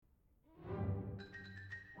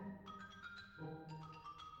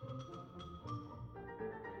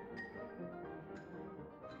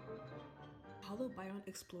Holobiont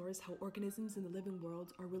explores how organisms in the living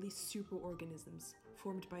world are really superorganisms,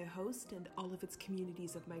 formed by a host and all of its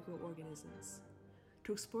communities of microorganisms.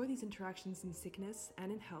 To explore these interactions in sickness and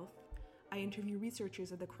in health, I interview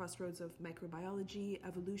researchers at the crossroads of microbiology,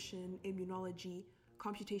 evolution, immunology,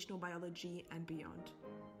 computational biology, and beyond.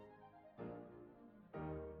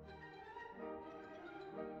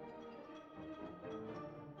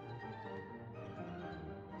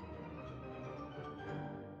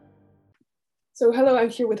 So hello, I'm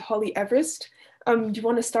here with Holly Everest. Do you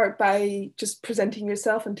want to start by just presenting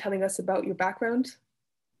yourself and telling us about your background?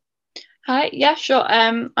 Hi, yeah, sure.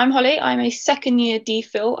 I'm Holly. I'm a second year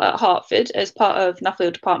DPhil at Hertford as part of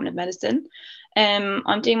Nuffield Department of Medicine.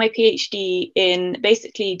 I'm doing my PhD in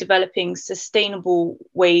basically developing sustainable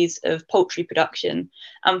ways of poultry production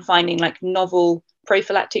and finding like novel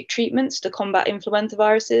prophylactic treatments to combat influenza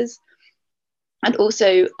viruses and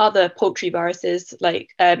also other poultry viruses like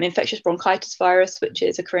infectious bronchitis virus, which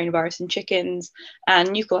is a coronavirus in chickens,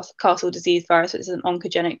 and Newcastle disease virus, which is an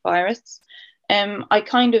oncogenic virus. I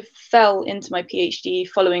kind of fell into my PhD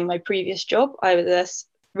following my previous job. I was a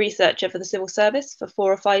researcher for the civil service for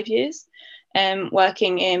 4 or 5 years,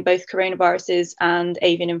 working in both coronaviruses and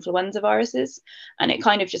avian influenza viruses, and it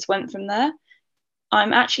kind of just went from there.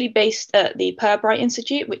 I'm actually based at the Pirbright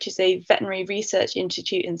Institute, which is a veterinary research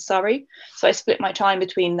institute in Surrey. So I split my time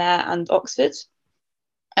between there and Oxford.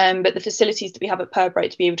 But the facilities that we have at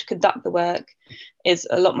Pirbright to be able to conduct the work is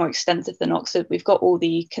a lot more extensive than Oxford. We've got all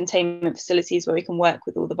the containment facilities where we can work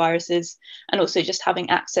with all the viruses, and also just having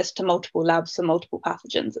access to multiple labs for multiple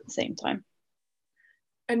pathogens at the same time.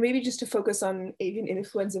 And maybe just to focus on avian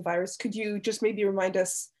influenza virus, could you just maybe remind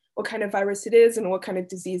us what kind of virus it is and what kind of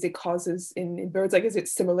disease it causes in birds? Like, is it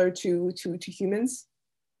similar to humans?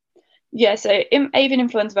 Yeah, so avian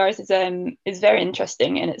influenza virus is very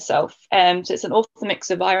interesting in itself. So it's an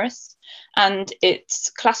orthomyxovirus, and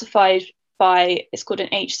it's classified by, it's called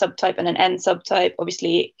an H subtype and an N subtype,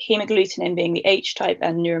 obviously hemagglutinin being the H type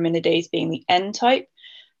and neuraminidase being the N type.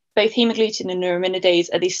 Both hemagglutinin and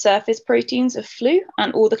neuraminidase are the surface proteins of flu,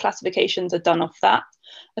 and all the classifications are done off that.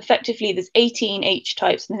 Effectively, there's 18 H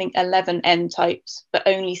types and I think 11 N types, but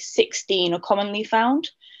only 16 are commonly found,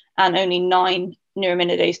 and only 9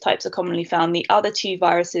 neuraminidase types are commonly found. The other 2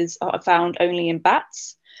 viruses are found only in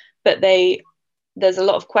bats, but there's a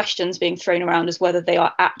lot of questions being thrown around as whether they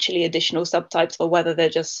are actually additional subtypes or whether they're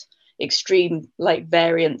just extreme like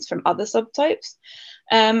variants from other subtypes.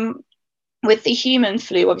 With the human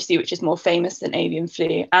flu, obviously, which is more famous than avian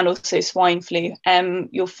flu, and also swine flu,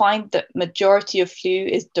 you'll find that majority of flu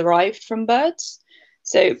is derived from birds.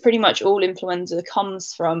 So pretty much all influenza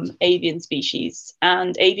comes from avian species,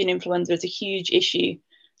 and avian influenza is a huge issue,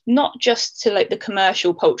 not just to like the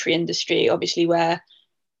commercial poultry industry, obviously, where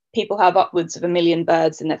people have upwards of 1 million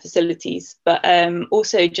birds in their facilities, but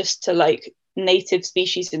also just to like native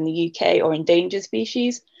species in the UK or endangered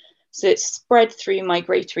species. So it's spread through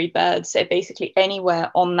migratory birds. So basically anywhere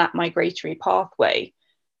on that migratory pathway,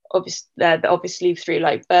 obviously through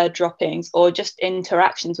like bird droppings or just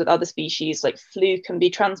interactions with other species, like flu can be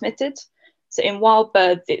transmitted. So in wild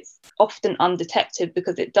birds, it's often undetected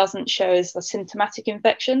because it doesn't show as a symptomatic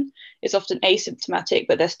infection. It's often asymptomatic,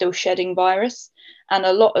 but they're still shedding virus. And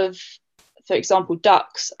a lot of, for example,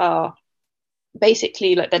 ducks are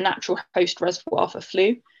basically like the natural host reservoir for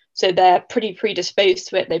flu. So they're pretty predisposed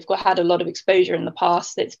to it. They've had a lot of exposure in the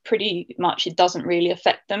past. It's pretty much, it doesn't really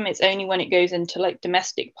affect them. It's only when it goes into like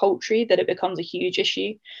domestic poultry that it becomes a huge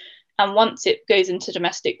issue. And once it goes into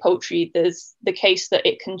domestic poultry, there's the case that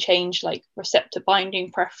it can change like receptor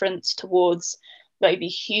binding preference towards maybe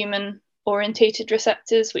human orientated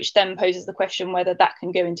receptors, which then poses the question whether that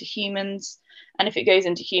can go into humans. And if it goes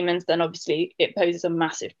into humans, then obviously it poses a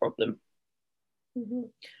massive problem. Mm-hmm.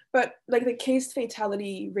 But like the case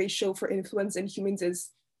fatality ratio for influenza in humans is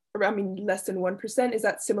around, less than 1%. Is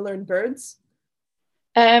that similar in birds?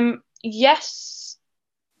 Yes,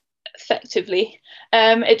 effectively.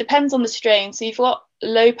 It depends on the strain. So you've got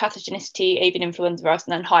low pathogenicity avian influenza virus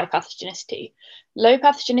and then high pathogenicity. Low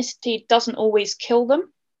pathogenicity doesn't always kill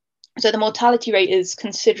them. So the mortality rate is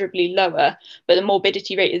considerably lower, but the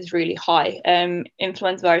morbidity rate is really high.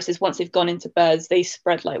 Influenza viruses, once they've gone into birds, they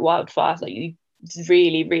spread like wildfire. It's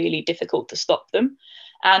really, really difficult to stop them.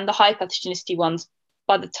 And the high pathogenicity ones,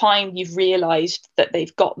 by the time you've realized that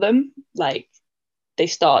they've got them, like they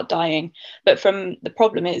start dying. But from the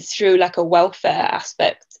problem is through like a welfare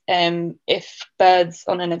aspect, if birds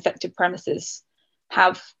on an infected premises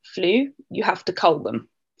have flu, you have to cull them.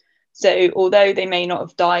 So although they may not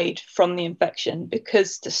have died from the infection,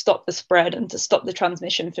 because to stop the spread and to stop the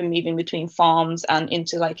transmission from moving between farms and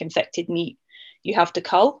into like infected meat, you have to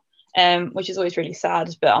cull. which is always really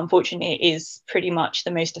sad, but unfortunately it is pretty much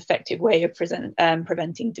the most effective way of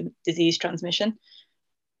preventing disease transmission.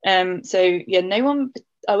 So yeah,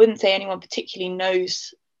 I wouldn't say anyone particularly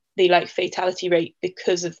knows the like fatality rate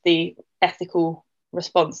because of the ethical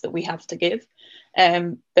response that we have to give.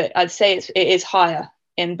 But I'd say it is higher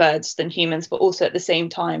in birds than humans, but also at the same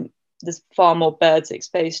time, there's far more birds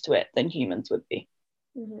exposed to it than humans would be.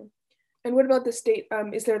 Mm-hmm. And what about the state?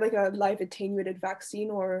 Is there like a live attenuated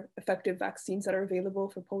vaccine or effective vaccines that are available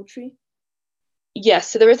for poultry? Yes,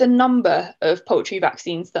 so there is a number of poultry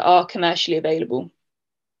vaccines that are commercially available.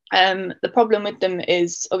 The problem with them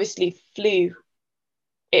is obviously flu,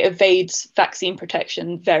 it evades vaccine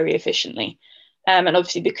protection very efficiently. And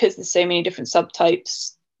obviously because there's so many different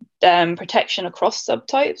subtypes, protection across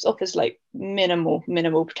subtypes offers like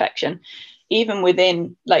minimal protection. Even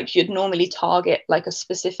within, like you'd normally target like a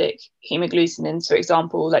specific hemagglutinin. So, for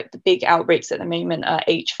example, like the big outbreaks at the moment are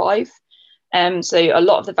H5. So a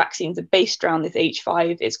lot of the vaccines are based around this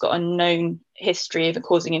H5. It's got a known history of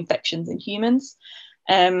causing infections in humans.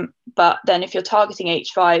 But then if you're targeting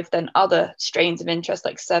H5, then other strains of interest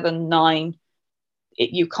like 7, 9,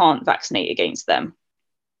 you can't vaccinate against them.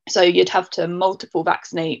 So you'd have to multiple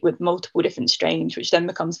vaccinate with multiple different strains, which then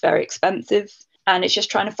becomes very expensive. And it's just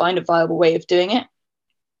trying to find a viable way of doing it.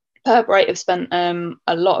 Pirbright have spent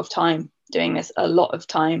a lot of time doing this,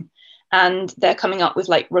 and they're coming up with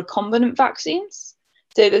like recombinant vaccines.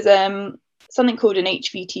 So there's something called an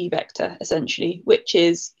HVT vector, essentially, which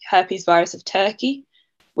is herpes virus of Turkey,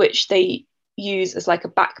 which they use as like a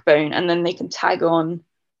backbone, and then they can tag on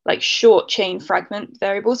like short chain fragment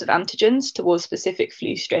variables of antigens towards specific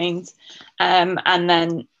flu strains, and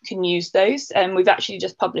then can use those. And we've actually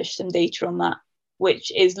just published some data on that,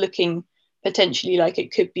 which is looking potentially like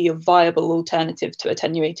it could be a viable alternative to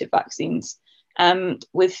attenuated vaccines.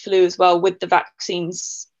 With flu as well, with the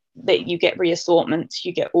vaccines that you get reassortments,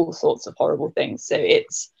 you get all sorts of horrible things. So it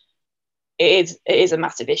is a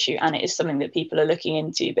massive issue, and it is something that people are looking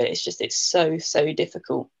into, but it's so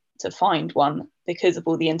difficult to find one because of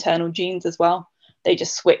all the internal genes as well. They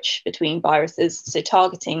just switch between viruses. So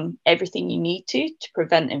targeting everything you need to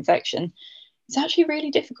prevent infection is actually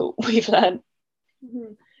really difficult, we've learned.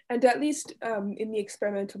 Mm-hmm. And at least in the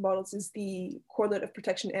experimental models, is the correlate of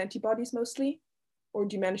protection antibodies mostly? Or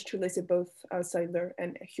do you manage to elicit both cellular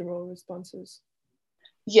and humoral responses?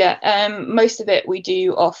 Yeah, most of it we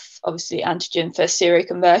do off obviously antigen for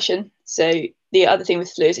seroconversion. So the other thing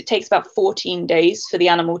with flu is it takes about 14 days for the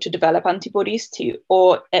animal to develop antibodies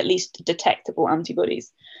or at least detectable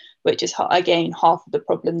antibodies, which is again half of the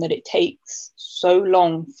problem, that it takes so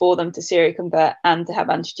long for them to seroconvert and to have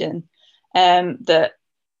antigen, that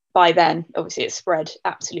by then obviously it's spread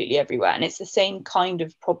absolutely everywhere. And it's the same kind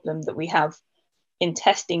of problem that we have in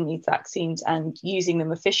testing these vaccines and using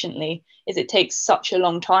them efficiently, is it takes such a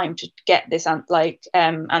long time to get this antibody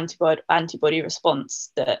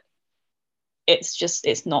response that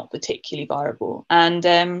it's not particularly viable.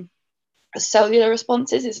 And cellular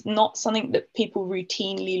responses is not something that people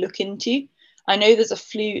routinely look into. I know there's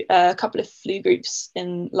a couple of flu groups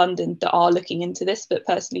in London that are looking into this, but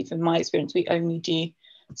personally, from my experience, we only do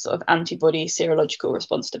sort of antibody serological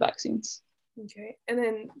response to vaccines. Okay, and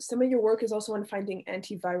then some of your work is also on finding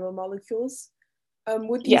antiviral molecules.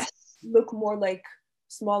 Would these Yes. look more like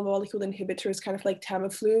small molecule inhibitors, kind of like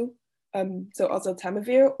Tamiflu, so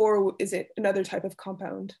oseltamivir, or is it another type of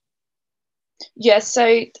compound? Yes,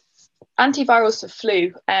 so antivirals for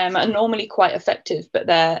flu are normally quite effective, but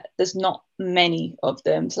there's not many of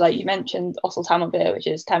them. So like you mentioned oseltamivir, which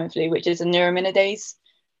is Tamiflu, which is a neuraminidase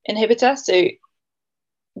inhibitor. So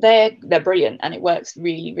they're brilliant and it works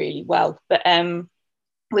really well. But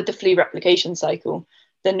with the flu replication cycle,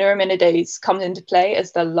 the neuraminidase comes into play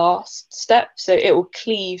as the last step. So it will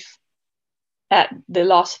cleave at the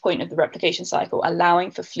last point of the replication cycle,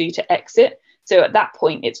 allowing for flu to exit. So at that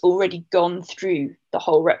point, it's already gone through the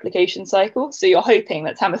whole replication cycle. So you're hoping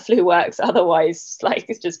that Tamiflu works. Otherwise, like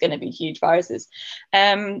it's just going to be huge viruses.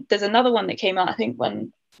 There's another one that came out, I think, a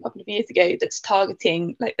couple of years ago, that's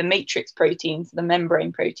targeting like the matrix proteins, the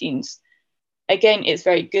membrane proteins. Again, it's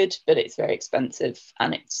very good, but it's very expensive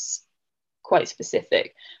and it's quite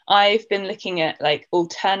specific. I've been looking at like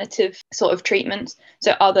alternative sort of treatments,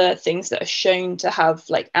 so other things that are shown to have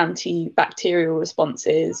like antibacterial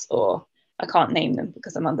responses, or I can't name them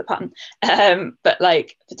because I'm under patent, but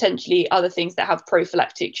like potentially other things that have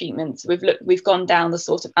prophylactic treatments. We've gone down the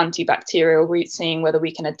sort of antibacterial route, seeing whether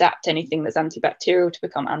we can adapt anything that's antibacterial to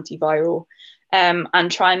become antiviral,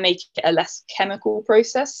 and try and make it a less chemical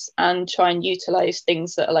process, and try and utilize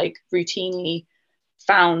things that are like routinely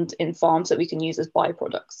found in farms that we can use as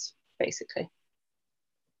byproducts, basically.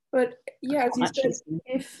 But yeah, as you Actually, said,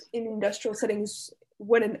 if in industrial settings,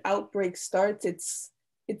 when an outbreak starts, it's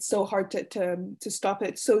so hard to stop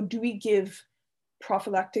it. So do we give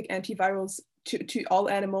prophylactic antivirals to all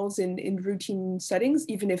animals in routine settings,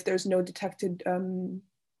 even if there's no detected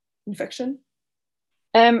infection?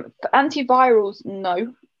 For antivirals,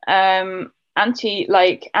 no. Anti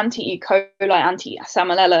E. coli, anti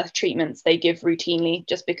Salmonella treatments they give routinely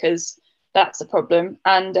just because that's a problem.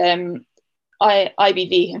 And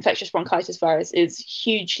IBV, infectious bronchitis virus, is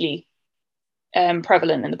hugely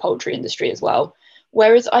prevalent in the poultry industry as well.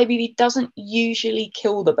 Whereas IBV doesn't usually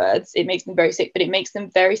kill the birds, it makes them very sick, but it makes them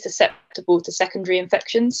very susceptible to secondary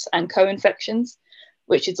infections and co-infections,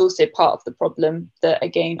 which is also part of the problem that,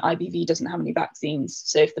 again, IBV doesn't have any vaccines.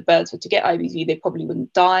 So if the birds were to get IBV, they probably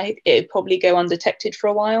wouldn't die. It'd probably go undetected for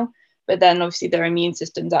a while, but then obviously their immune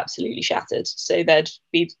system's absolutely shattered. So they'd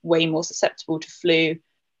be way more susceptible to flu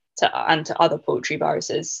and to other poultry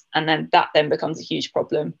viruses. And then that then becomes a huge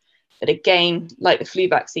problem. But again, like the flu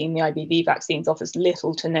vaccine, the IBV vaccines offers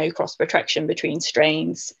little to no cross protection between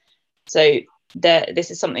strains. So this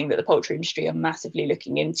is something that the poultry industry are massively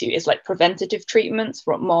looking into, is like preventative treatments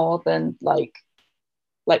more than like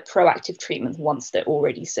proactive treatments once they're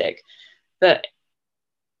already sick. But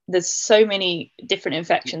there's so many different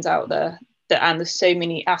infections out there and there's so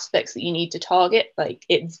many aspects that you need to target. Like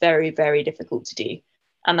it's very, very difficult to do.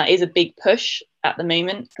 And that is a big push at the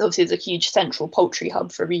moment. Obviously, there's a huge central poultry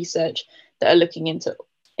hub for research that are looking into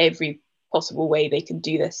every possible way they can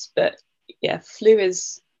do this. But yeah, flu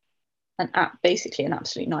is basically an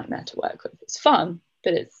absolute nightmare to work with. It's fun,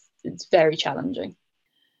 but it's very challenging.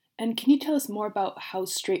 And can you tell us more about how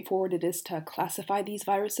straightforward it is to classify these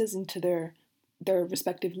viruses into their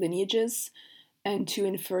respective lineages and to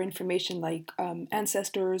infer information like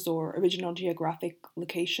ancestors or original geographic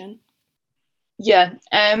location? Yeah.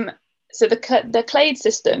 So the clade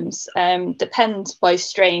systems depend by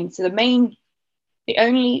strain. So the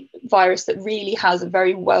only virus that really has a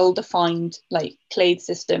very well-defined like clade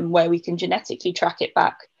system where we can genetically track it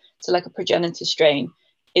back to like a progenitor strain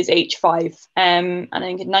is H5. And I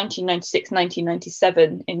think in 1996,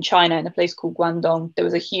 1997 in China, in a place called Guangdong, there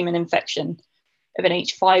was a human infection of an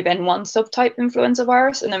H5N1 subtype influenza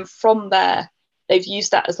virus. And then from there, they've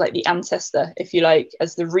used that as like the ancestor, if you like,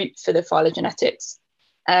 as the root for the phylogenetics.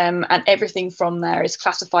 And everything from there is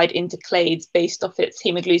classified into clades based off its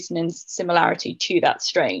hemagglutinin similarity to that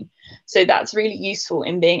strain. So that's really useful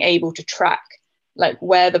in being able to track like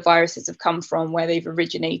where the viruses have come from, where they've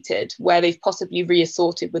originated, where they've possibly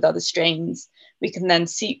reassorted with other strains. We can then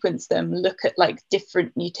sequence them, look at like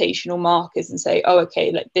different mutational markers and say, oh,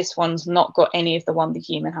 okay, like this one's not got any of the one the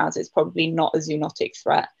human has. It's probably not a zoonotic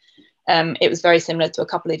threat. It was very similar to a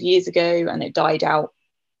couple of years ago and it died out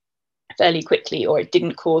fairly quickly, or it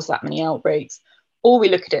didn't cause that many outbreaks. Or we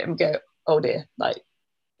look at it and go, oh dear, like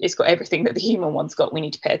it's got everything that the human one's got. We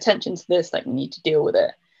need to pay attention to this, like we need to deal with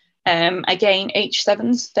it. Again,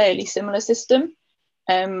 H7's fairly similar system,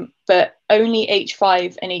 but only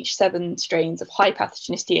H5 and H7 strains of high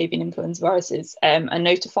pathogenicity avian influenza viruses are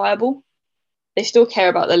notifiable. They still care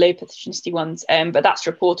about the low pathogenicity ones, but that's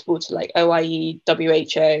reportable to like OIE,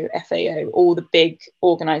 WHO, FAO, all the big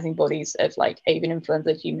organizing bodies of like avian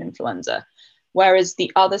influenza, human influenza. Whereas the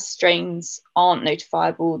other strains aren't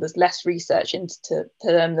notifiable, there's less research into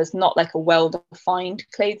them, there's not like a well-defined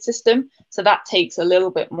clade system. So that takes a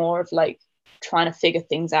little bit more of like trying to figure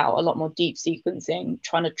things out, a lot more deep sequencing,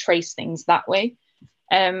 trying to trace things that way.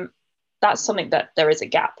 That's something that there is a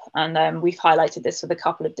gap. And we've highlighted this with a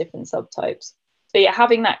couple of different subtypes. But yeah,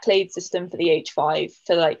 having that clade system for the H5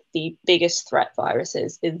 for like the biggest threat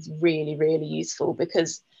viruses is really, really useful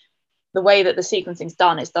because the way that the sequencing is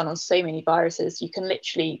done on so many viruses. You can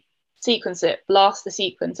literally sequence it, blast the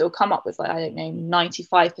sequence, it'll come up with like, I don't know,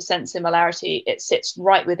 95% similarity. It sits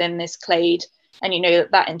right within this clade. And you know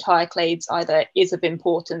that that entire clade's either is of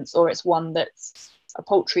importance or it's one that's a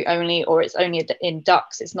poultry only, or it's only in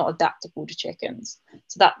ducks, it's not adaptable to chickens.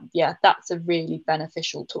 So that, yeah, that's a really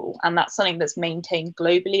beneficial tool. And that's something that's maintained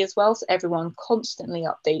globally as well. So everyone constantly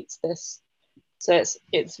updates this. So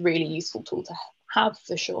it's really useful tool to have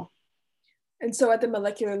for sure. And so at the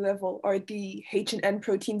molecular level, are the H and N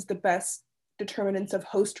proteins the best determinants of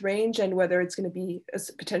host range and whether it's going to be a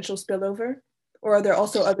potential spillover? Or are there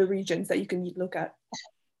also other regions that you can look at?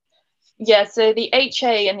 Yeah, so the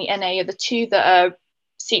HA and the NA are the two that are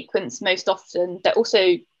sequenced most often. They're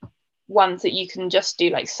also ones that you can just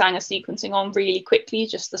do like Sanger sequencing on really quickly,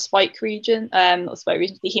 just the spike region, not spike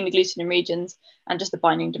region, the hemagglutinin regions, and just the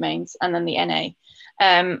binding domains, and then the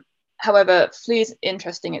NA. However, flu is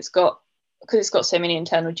interesting. Because it's got so many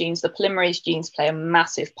internal genes, the polymerase genes play a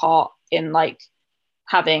massive part in like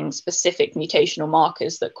having specific mutational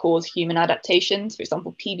markers that cause human adaptations. For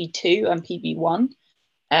example, PB2 and PB1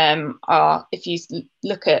 are, if you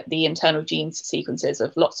look at the internal gene sequences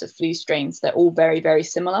of lots of flu strains, they're all very, very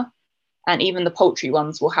similar. And even the poultry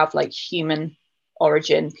ones will have like human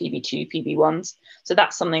origin PB2, PB1s. So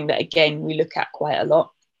that's something that, again, we look at quite a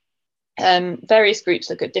lot. Various groups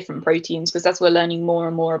look at different proteins, because as we're learning more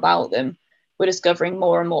and more about them, we're discovering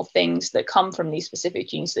more and more things that come from these specific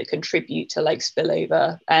genes that contribute to like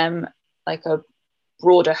spillover, like a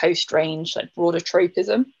broader host range, like broader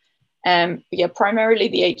tropism. But yeah, primarily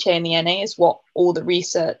the HA and the NA is what all the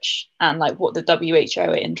research and like what the WHO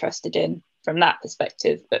are interested in from that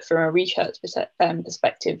perspective. But from a research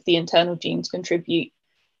perspective, the internal genes contribute,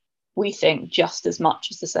 we think, just as much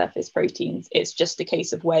as the surface proteins. It's just a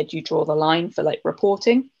case of where do you draw the line for like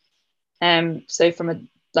reporting. So from a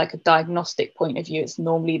diagnostic point of view, it's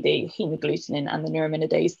normally the hemagglutinin and the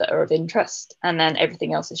neuraminidase that are of interest, and then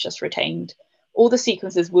everything else is just retained. All the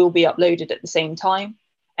sequences will be uploaded at the same time.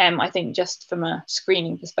 I think just from a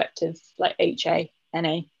screening perspective, like HA,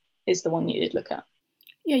 NA is the one you'd look at.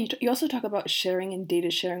 Yeah, you also talk about sharing and data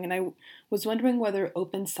sharing, and I was wondering whether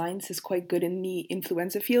open science is quite good in the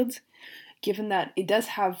influenza field, given that it does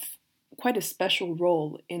have quite a special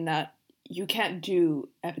role in that you can't do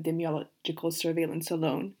epidemiological surveillance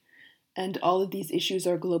alone, and all of these issues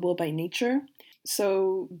are global by nature.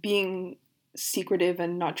 So being secretive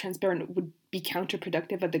and not transparent would be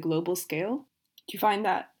counterproductive at the global scale. Do you find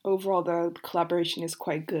that overall the collaboration is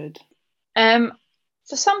quite good?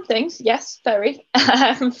 For some things, yes, very.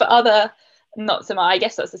 For other, not so much. I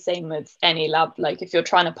guess that's the same with any lab. Like if you're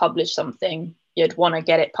trying to publish something, you'd want to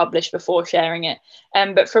get it published before sharing it.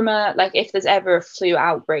 But from a, like, if there's ever a flu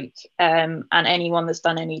outbreak, and anyone that's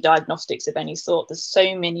done any diagnostics of any sort, there's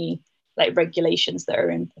so many like regulations that are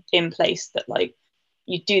in place that like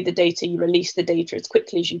you do the data, you release the data as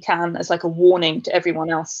quickly as you can as like a warning to everyone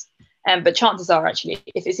else. But chances are, actually,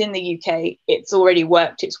 if it's in the UK, it's already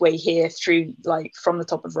worked its way here through, like, from the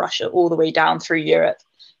top of Russia all the way down through Europe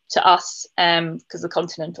to us, because the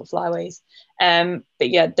continental flyways. But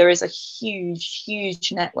yeah, there is a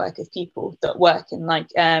huge network of people that work in like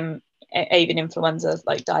avian influenza,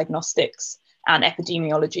 like diagnostics and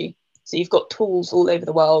epidemiology. So you've got tools all over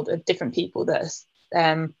the world of different people that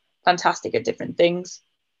are fantastic at different things.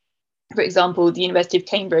 For example, the University of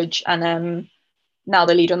Cambridge and now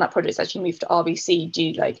the lead on that project has actually moved to RBC,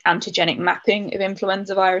 do like antigenic mapping of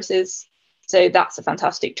influenza viruses. So that's a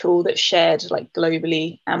fantastic tool that's shared like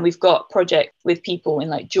globally. And we've got projects with people in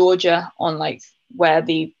like Georgia on like where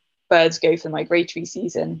the birds go for the migratory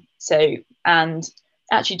season. So, and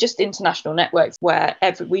actually just international networks where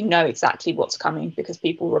we know exactly what's coming because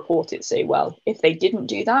people report it so well. If they didn't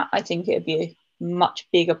do that, I think it'd be a much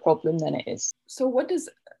bigger problem than it is. So what does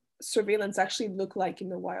surveillance actually look like in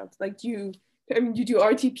the wild? Like you do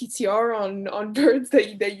RT-PCR on birds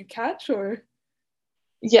that you catch, or?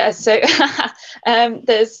 Yeah, so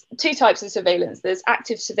there's two types of surveillance. There's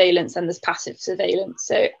active surveillance and there's passive surveillance.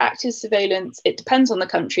 So active surveillance, it depends on the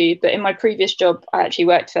country, but in my previous job, I actually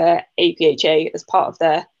worked for APHA as part of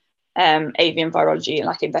their avian virology and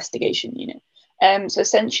like investigation unit. So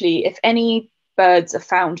essentially, if any birds are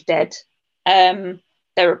found dead, they're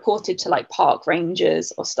reported to like park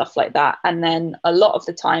rangers or stuff like that. And then a lot of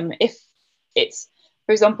the time, if it's,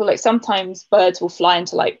 for example, like sometimes birds will fly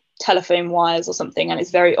into like telephone wires or something and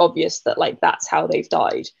it's very obvious that like that's how they've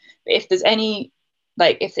died. But if there's any,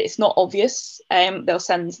 like if it's not obvious, they'll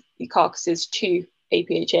send the carcasses to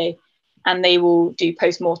APHA and they will do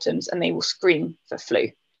postmortems and they will screen for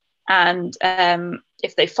flu. And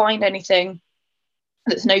if they find anything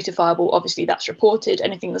that's notifiable, obviously that's reported.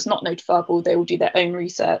 Anything that's not notifiable, they will do their own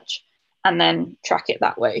research and then track it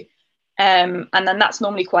that way. And then that's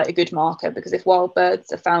normally quite a good marker, because if wild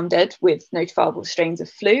birds are found dead with notifiable strains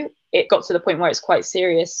of flu, it got to the point where it's quite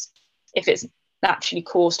serious if it's actually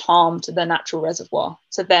caused harm to the natural reservoir.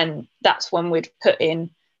 So then that's when we'd put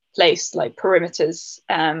in place like perimeters,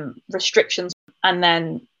 restrictions, and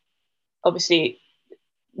then obviously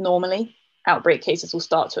normally outbreak cases will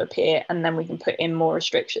start to appear and then we can put in more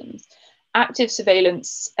restrictions. Active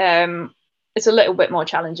surveillance is a little bit more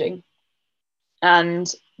challenging,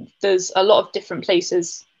 and there's a lot of different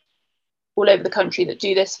places all over the country that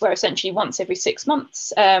do this, where essentially once every 6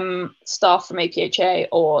 months, staff from APHA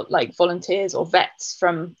or like volunteers or vets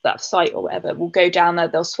from that site or whatever will go down there,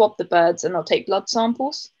 they'll swab the birds and they'll take blood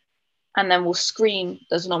samples, and then we'll screen,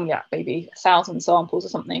 there's normally maybe 1,000 samples or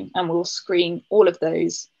something, and we'll screen all of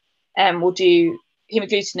those, and we'll do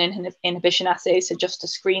hemagglutinin inhibition assays, so just to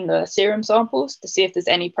screen the serum samples to see if there's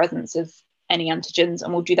any presence of any antigens,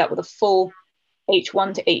 and we'll do that with a full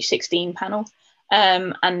H1 to H16 panel.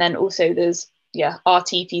 And then also there's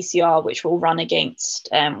RT-PCR, which will run against,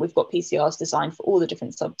 we've got PCRs designed for all the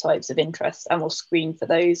different subtypes of interest, and we'll screen for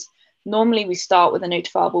those. Normally we start with the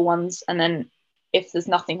notifiable ones, and then if there's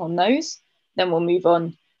nothing on those, then we'll move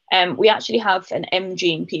on. We actually have an M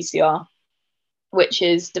gene PCR, which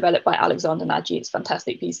is developed by Alexander Nagy. It's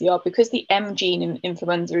fantastic PCR because the M gene in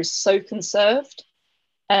influenza is so conserved.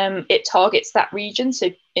 It targets that region. So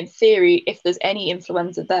in theory, if there's any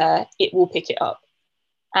influenza there, it will pick it up.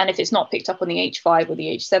 And if it's not picked up on the H5 or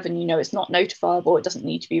the H7, you know, it's not notifiable. It doesn't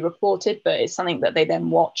need to be reported, but it's something that they then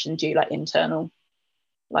watch and do like internal,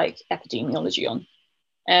 like epidemiology on.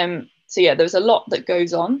 So yeah, there's a lot that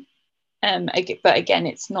goes on. But again,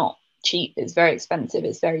 it's not cheap. It's very expensive.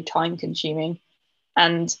 It's very time consuming.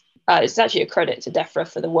 And it's actually a credit to DEFRA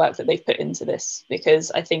for the work that they've put into this, because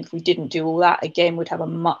I think if we didn't do all that, again, we'd have a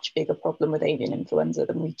much bigger problem with avian influenza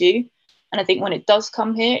than we do. And I think when it does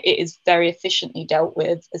come here, it is very efficiently dealt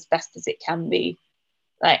with as best as it can be.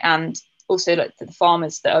 And also like for the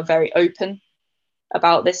farmers that are very open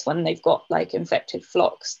about this when they've got like infected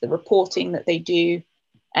flocks, the reporting that they do.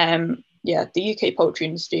 The UK poultry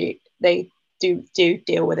industry, they do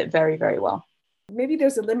deal with it very, very well. Maybe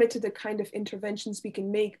there's a limit to the kind of interventions we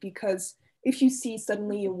can make, because if you see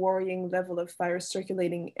suddenly a worrying level of virus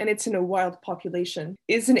circulating and it's in a wild population,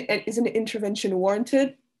 is an intervention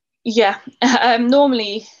warranted? Yeah,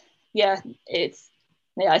 normally, I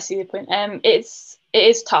see the point. It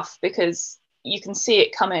is tough because you can see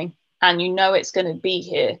it coming and you know it's going to be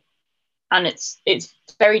here, and it's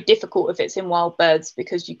very difficult if it's in wild birds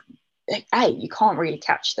because you can't really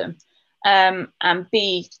catch them, and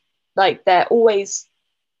B, like they're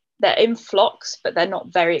in flocks, but they're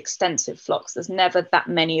not very extensive flocks. There's never that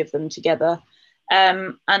many of them together,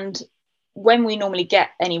 and when we normally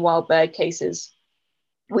get any wild bird cases,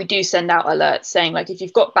 we do send out alerts saying, like, if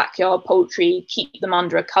you've got backyard poultry, keep them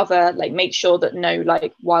under a cover, like make sure that no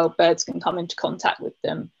like wild birds can come into contact with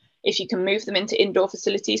them. If you can move them into indoor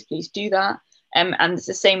facilities, please do that. And it's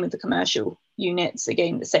the same with the commercial units.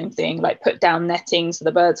 Again, the same thing, like put down netting so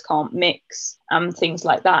the birds can't mix, things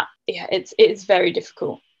like that. Yeah, it's very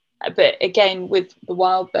difficult. But again, with the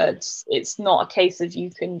wild birds, it's not a case of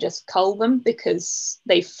you can just cull them because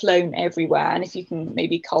they've flown everywhere. And if you can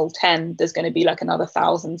maybe cull 10, there's going to be like another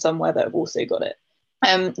 1,000 somewhere that have also got it.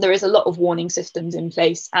 There is a lot of warning systems in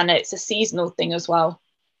place, and it's a seasonal thing as well.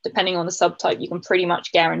 Depending on the subtype, you can pretty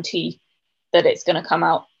much guarantee that it's going to come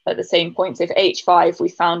out at the same point. So for H5, we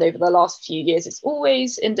found over the last few years, it's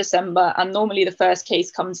always in December, and normally the first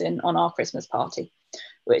case comes in on our Christmas party,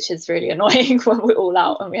 which is really annoying when we're all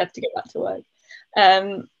out and we have to get back to work.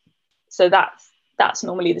 So that's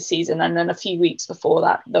normally the season. And then a few weeks before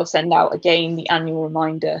that, they'll send out again the annual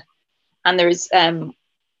reminder. And there is a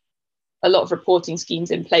lot of reporting schemes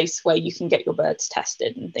in place where you can get your birds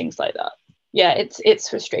tested and things like that. Yeah, it's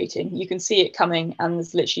frustrating. You can see it coming and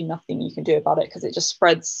there's literally nothing you can do about it because it just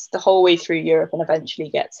spreads the whole way through Europe and eventually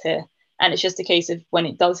gets here. And it's just a case of when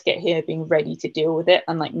it does get here, being ready to deal with it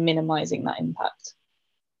and like minimizing that impact.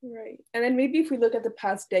 Right. And then maybe if we look at the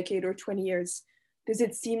past decade or 20 years, does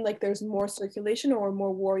it seem like there's more circulation or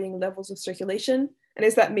more worrying levels of circulation? And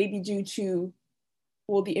is that maybe due to,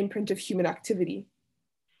 well, the imprint of human activity?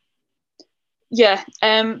 Yeah.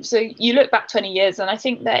 So you look back 20 years and I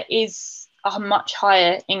think there is a much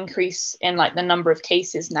higher increase in like the number of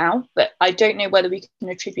cases now, but I don't know whether we can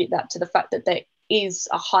attribute that to the fact that there is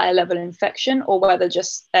a higher level of infection or whether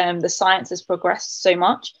just the science has progressed so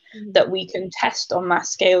much that we can test on mass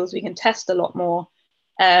scales, we can test a lot more,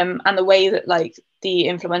 and the way that like the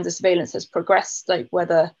influenza surveillance has progressed, like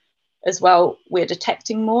whether as well we're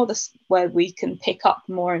detecting more, where we can pick up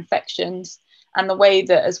more infections, and the way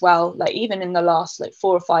that as well, like even in the last like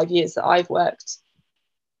 4 or 5 years that I've worked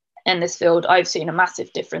in this field, I've seen a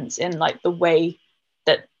massive difference in like the way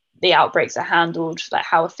that the outbreaks are handled, like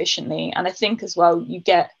how efficiently. And I think as well, you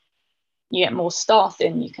get more staff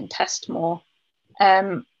in, you can test more.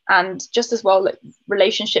 And just as well, like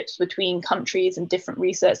relationships between countries and different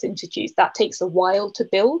research institutes, that takes a while to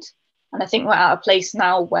build. And I think we're at a place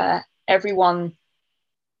now where everyone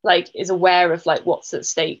like is aware of like what's at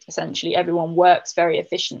stake. Essentially, everyone works very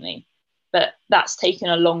efficiently, but that's taken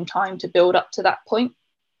a long time to build up to that point.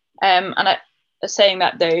 And saying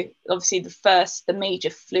that though, obviously the major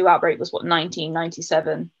flu outbreak was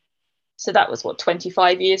 1997. So that was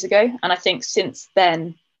 25 years ago. And I think since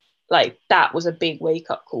then, like that was a big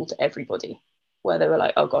wake up call to everybody where they were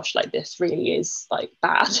like, oh gosh, like this really is like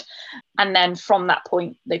bad. And then from that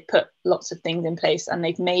point, they put lots of things in place and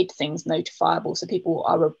they've made things notifiable. So people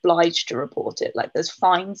are obliged to report it. Like there's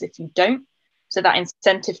fines if you don't. So that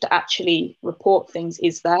incentive to actually report things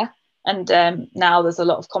is there. And now there's a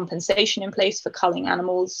lot of compensation in place for culling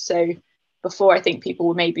animals. So before, I think people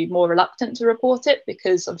were maybe more reluctant to report it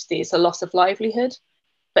because obviously it's a loss of livelihood.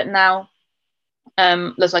 But now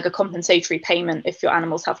there's like a compensatory payment if your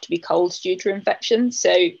animals have to be culled due to infection.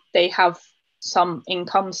 So they have some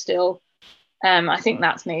income still. I think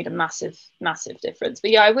that's made a massive, massive difference.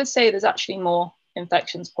 But yeah, I would say there's actually more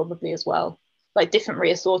infections probably as well, like different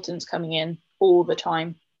reassortants coming in all the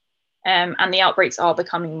time. And the outbreaks are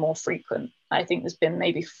becoming more frequent. I think there's been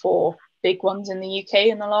maybe 4 big ones in the UK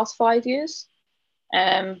in the last 5 years,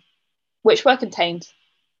 which were contained.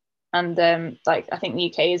 And like I think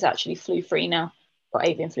the UK is actually flu-free now, or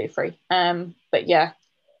avian flu-free. But yeah,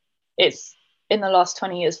 it's in the last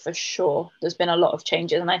 20 years for sure. There's been a lot of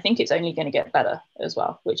changes, and I think it's only going to get better as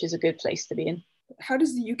well, which is a good place to be in. How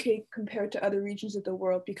does the UK compare to other regions of the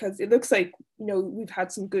world? Because it looks like, we've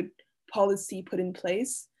had some good policy put in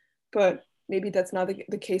place, but maybe that's not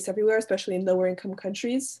the case everywhere, especially in lower income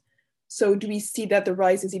countries. So do we see that the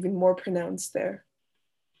rise is even more pronounced there?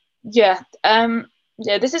 Yeah,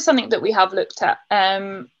 this is something that we have looked at.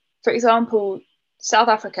 For example, South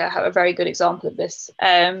Africa have a very good example of this.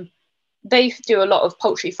 They do a lot of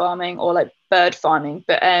poultry farming or like bird farming,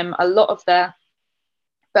 but a lot of their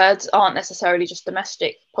birds aren't necessarily just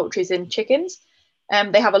domestic poultries and chickens.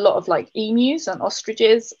 They have a lot of like emus and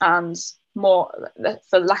ostriches and more,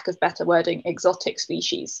 for lack of better wording, exotic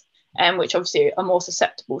species, which obviously are more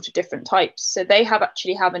susceptible to different types. So they have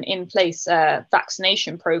an in place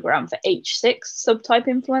vaccination program for H6 subtype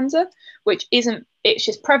influenza, which it's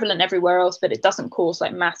just prevalent everywhere else, but it doesn't cause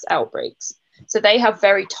like mass outbreaks. So they have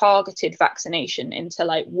very targeted vaccination into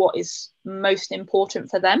like what is most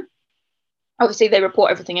important for them. Obviously, they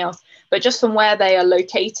report everything else, but just from where they are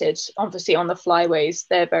located, obviously on the flyways,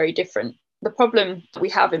 they're very different. The problem we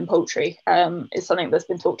have in poultry is something that's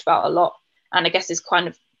been talked about a lot, and I guess is kind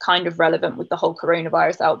of relevant with the whole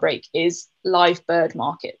coronavirus outbreak, is live bird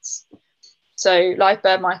markets. So live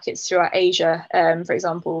bird markets throughout Asia, for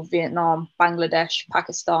example, Vietnam, Bangladesh,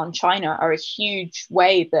 Pakistan, China, are a huge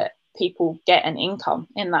way that people get an income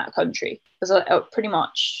in that country. There's pretty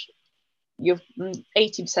much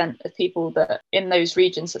 80% of people that in those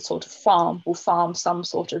regions that sort of will farm some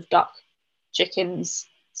sort of duck, chickens.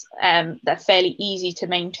 They're fairly easy to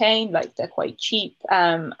maintain, like they're quite cheap.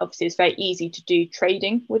 Obviously, it's very easy to do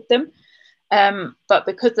trading with them. But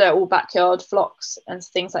because they're all backyard flocks and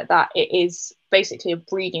things like that, it is basically a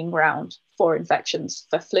breeding ground for infections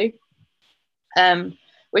for flu,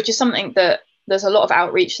 which is something that there's a lot of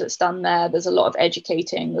outreach that's done there. There's a lot of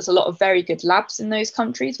educating. There's a lot of very good labs in those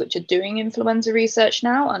countries which are doing influenza research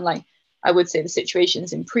now. And like, I would say the situation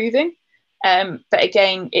is improving. But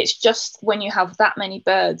again, it's just when you have that many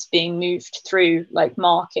birds being moved through like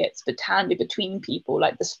markets, but handy between people,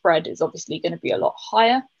 like the spread is obviously going to be a lot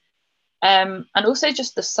higher. And also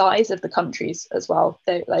just the size of the countries as well.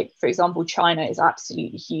 So, like, for example, China is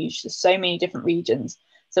absolutely huge. There's so many different regions.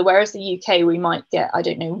 So whereas the UK, we might get, I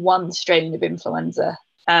don't know, 1 strain of influenza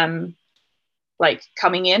like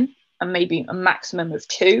coming in, and maybe a maximum of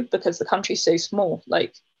 2, because the country's so small.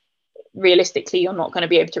 Like, realistically, you're not going to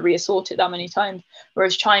be able to reassort it that many times.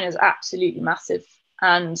 Whereas China's absolutely massive.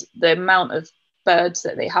 And the amount of birds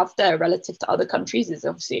that they have there relative to other countries is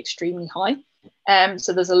obviously extremely high.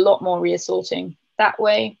 So there's a lot more reassorting that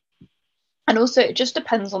way. And also, it just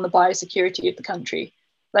depends on the biosecurity of the country.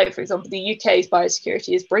 Like, for example, the UK's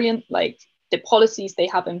biosecurity is brilliant. Like, the policies they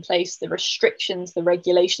have in place, the restrictions, the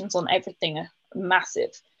regulations on everything are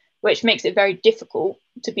massive, which makes it very difficult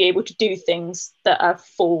to be able to do things that are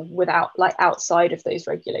fall without, like, outside of those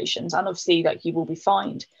regulations. And obviously, like, you will be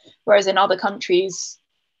fined. Whereas in other countries,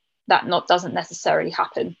 that doesn't necessarily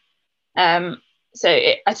happen. I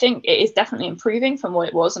think it is definitely improving from what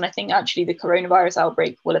it was. And I think actually the coronavirus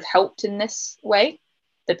outbreak will have helped in this way,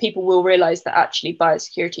 that people will realize that actually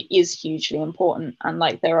biosecurity is hugely important. And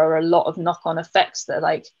like, there are a lot of knock-on effects that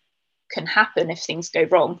like can happen if things go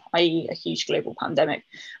wrong, i.e. a huge global pandemic,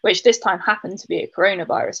 which this time happened to be a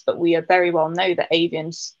coronavirus. But we very well know that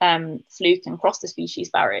avian flu can cross the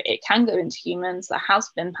species barrier. It can go into humans. There has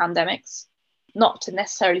been pandemics, not to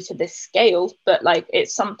necessarily to this scale, but like,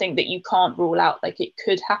 it's something that you can't rule out, like it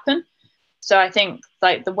could happen. So I think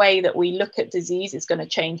like the way that we look at disease is going to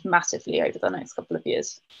change massively over the next couple of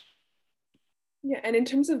years. Yeah, and in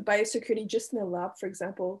terms of biosecurity, just in the lab, for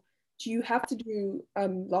example, do you have to do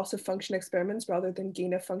loss of function experiments rather than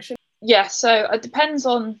gain of function? Yeah, so it depends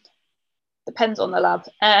on the lab.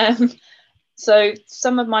 So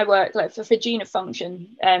some of my work, like for gene of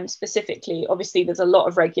function specifically, obviously there's a lot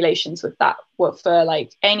of regulations with that. Well, for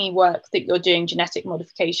like any work that you're doing, genetic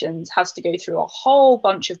modifications has to go through a whole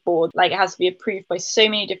bunch of boards. Like it has to be approved by so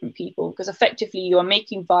many different people, because effectively you are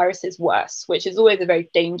making viruses worse, which is always a very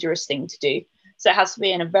dangerous thing to do. So it has to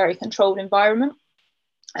be in a very controlled environment.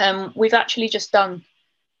 We've actually just done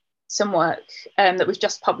some work that we've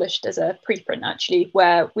just published as a preprint, actually,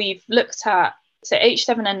 where we've looked at, so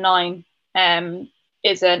H7N9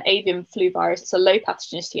 is an avian flu virus. It's a low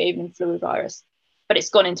pathogenicity avian flu virus, but it's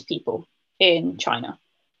gone into people in China.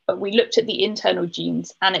 But we looked at the internal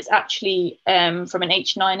genes, and it's actually from an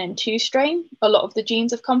H9N2 strain, a lot of the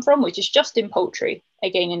genes have come from, which is just in poultry,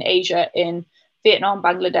 again in Asia, in Vietnam,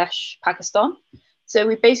 Bangladesh, Pakistan. So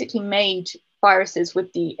we basically made viruses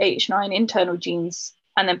with the H9 internal genes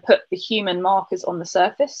and then put the human markers on the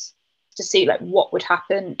surface to see like what would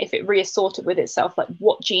happen if it reassorted with itself, like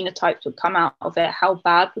what genotypes would come out of it, how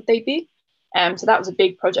bad would they be. So that was a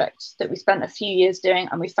big project that we spent a few years doing,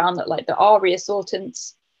 and we found that like there are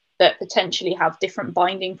reassortants that potentially have different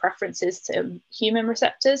binding preferences to human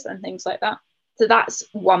receptors and things like that. So that's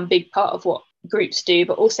one big part of what groups do,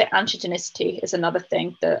 but also antigenicity is another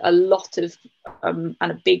thing that a lot of and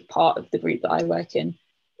a big part of the group that I work in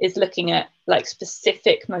is looking at, like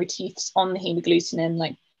specific motifs on the hemagglutinin,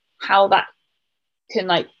 like how that can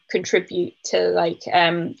like contribute to like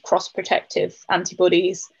cross-protective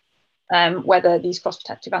antibodies, whether these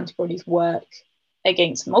cross-protective antibodies work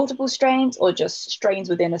against multiple strains or just strains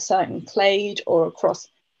within a certain clade or across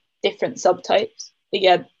different subtypes. But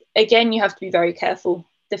yeah, again, you have to be very careful.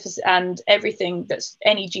 And everything that's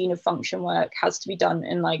any gene of function work has to be done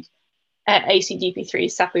in like ACDP3,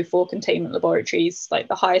 SAPO4 containment laboratories, like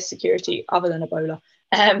the highest security other than Ebola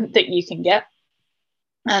that you can get.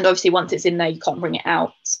 And obviously once it's in there, you can't bring it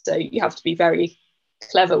out. So you have to be very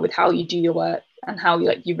clever with how you do your work and how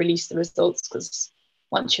you release the results, because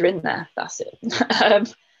once you're in there, that's it.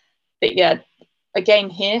 But yeah, again,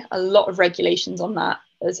 here, a lot of regulations on that.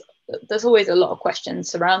 There's always a lot of questions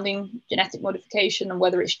surrounding genetic modification and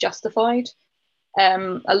whether it's justified.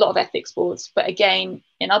 A lot of ethics boards, but again,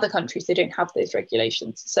 in other countries, they don't have those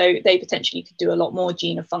regulations. So they potentially could do a lot more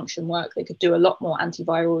gene of function work. They could do a lot more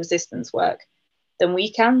antiviral resistance work than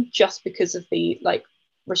we can, just because of the like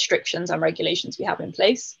restrictions and regulations we have in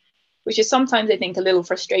place, which is sometimes, I think, a little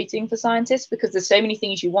frustrating for scientists, because there's so many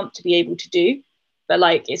things you want to be able to do, but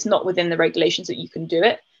like it's not within the regulations that you can do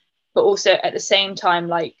it. But also at the same time,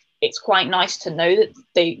 like it's quite nice to know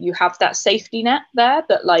that you have that safety net there,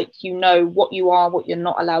 that like you know what you are, what you're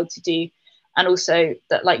not allowed to do, and also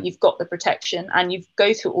that like you've got the protection, and you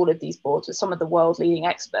go through all of these boards with some of the world leading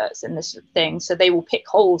experts in this thing, so they will pick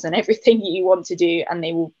holes in everything you want to do, and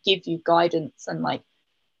they will give you guidance and like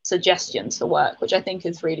suggestions for work, which I think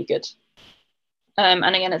is really good. And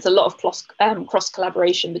again, it's a lot of cross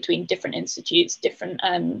collaboration between different institutes, different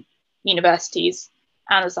universities,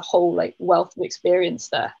 and as a whole like wealth of experience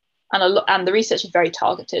there. And the research is very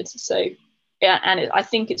targeted. So yeah, and I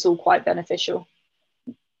think it's all quite beneficial.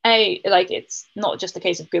 Like it's not just a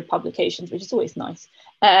case of good publications, which is always nice,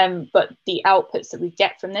 but the outputs that we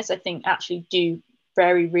get from this, I think, actually do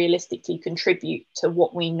very realistically contribute to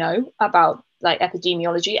what we know about like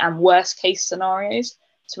epidemiology and worst case scenarios.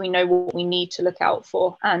 So we know what we need to look out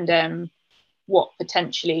for, and what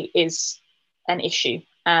potentially is an issue,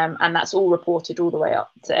 and that's all reported all the way up,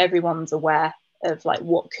 so everyone's aware of like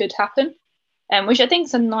what could happen, which I think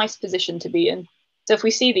is a nice position to be in. So if we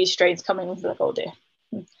see these strains coming, we're like, oh dear,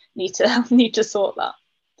 need to sort that.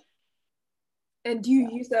 And do you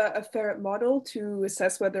use a ferret model to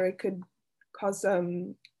assess whether it could cause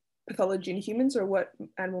pathology in humans, or what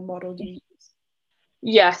animal model do you use?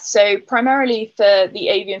 Yeah, so primarily for the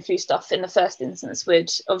avian flu stuff, in the first instance, would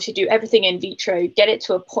obviously do everything in vitro, get it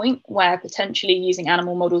to a point where potentially using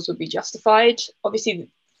animal models would be justified. Obviously,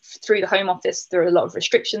 through the Home Office, there are a lot of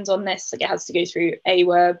restrictions on this. Like it has to go through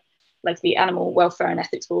AWERB, like the Animal Welfare and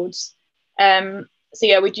Ethics Boards. So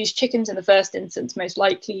yeah, we'd use chickens in the first instance, most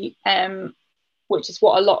likely, which is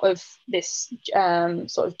what a lot of this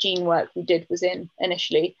sort of gene work we did was in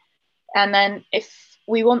initially. And then if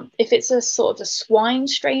it's a sort of a swine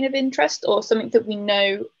strain of interest, or something that we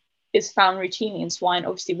know is found routinely in swine,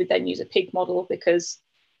 obviously we'd then use a pig model, because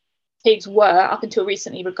pigs were up until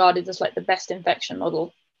recently regarded as like the best infection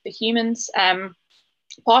model for humans,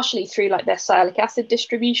 partially through like their sialic acid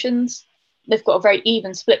distributions. They've got a very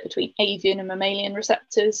even split between avian and mammalian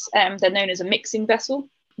receptors. They're known as a mixing vessel.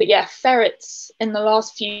 But yeah, ferrets in the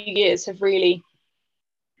last few years have really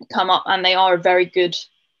come up, and they are a very good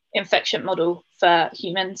infection model for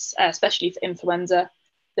humans, especially for influenza.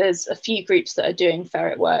 there's a few groups that are doing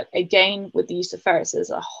ferret work. Again, with the use of ferrets, there's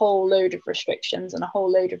a whole load of restrictions and a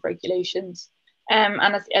whole load of regulations. And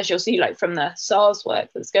as you'll see, like from the SARS work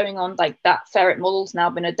that's going on, like that ferret model's now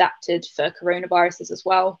been adapted for coronaviruses as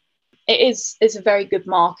well. It's a very good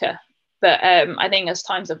marker, but I think as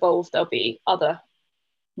times evolve, there'll be other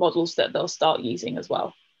models that they'll start using as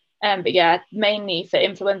well. But yeah, mainly for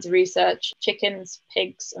influenza research, chickens,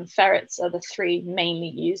 pigs, and ferrets are the three mainly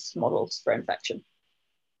used models for infection.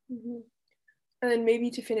 Mm-hmm. And then maybe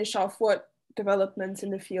to finish off, what developments in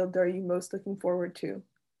the field are you most looking forward to?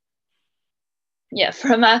 Yeah,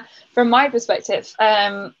 from my perspective,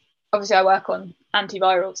 obviously I work on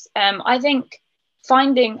antivirals. I think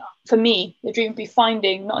for me, the dream would be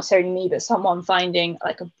finding, not necessarily me, but someone finding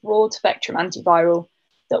like a broad spectrum antiviral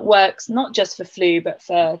that works not just for flu, but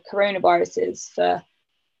for coronaviruses, for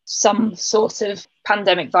some sort of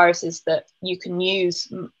pandemic viruses that you can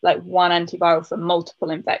use like one antiviral for multiple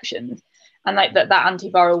infections. And like that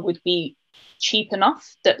antiviral would be cheap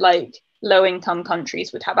enough that like low income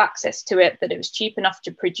countries would have access to it, that it was cheap enough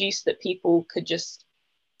to produce that people could just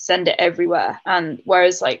send it everywhere. And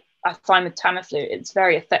whereas like I find with Tamiflu, it's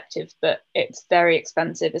very effective, but it's very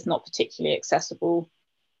expensive. It's not particularly accessible.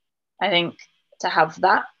 I think to have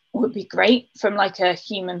that would be great from like a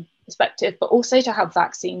human perspective, but also to have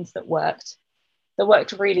vaccines that worked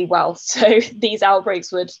really well. So these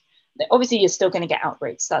outbreaks would, obviously you're still going to get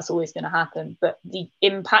outbreaks, that's always going to happen, but the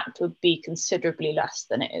impact would be considerably less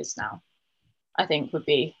than it is now. I think would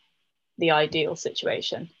be the ideal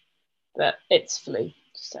situation, but it's flu,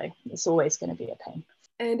 so it's always going to be a pain.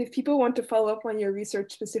 And if people want to follow up on your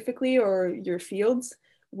research specifically or your fields,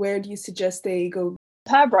 where do you suggest they go?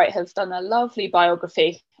 Pirbright have done a lovely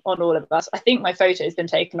biography on all of us. I think my photo has been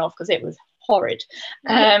taken off because it was horrid.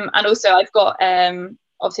 And also I've got,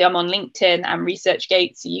 obviously I'm on LinkedIn and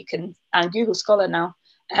ResearchGate, so you can, and Google Scholar now.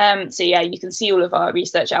 So yeah, you can see all of our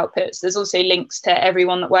research outputs. There's also links to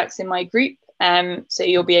everyone that works in my group. So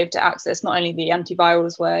you'll be able to access not only the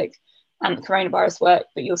antivirals work and the coronavirus work,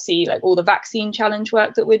 but you'll see like all the vaccine challenge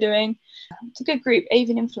work that we're doing. It's a good group,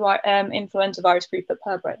 avian influenza virus group at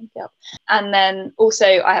Pirbright. Yeah. And then also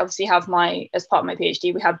I obviously have as part of my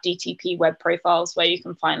PhD, we have DTP web profiles where you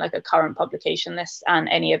can find like a current publication list and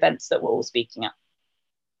any events that we're all speaking at.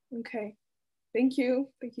 Okay. Thank you.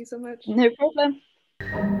 Thank you so much. No problem.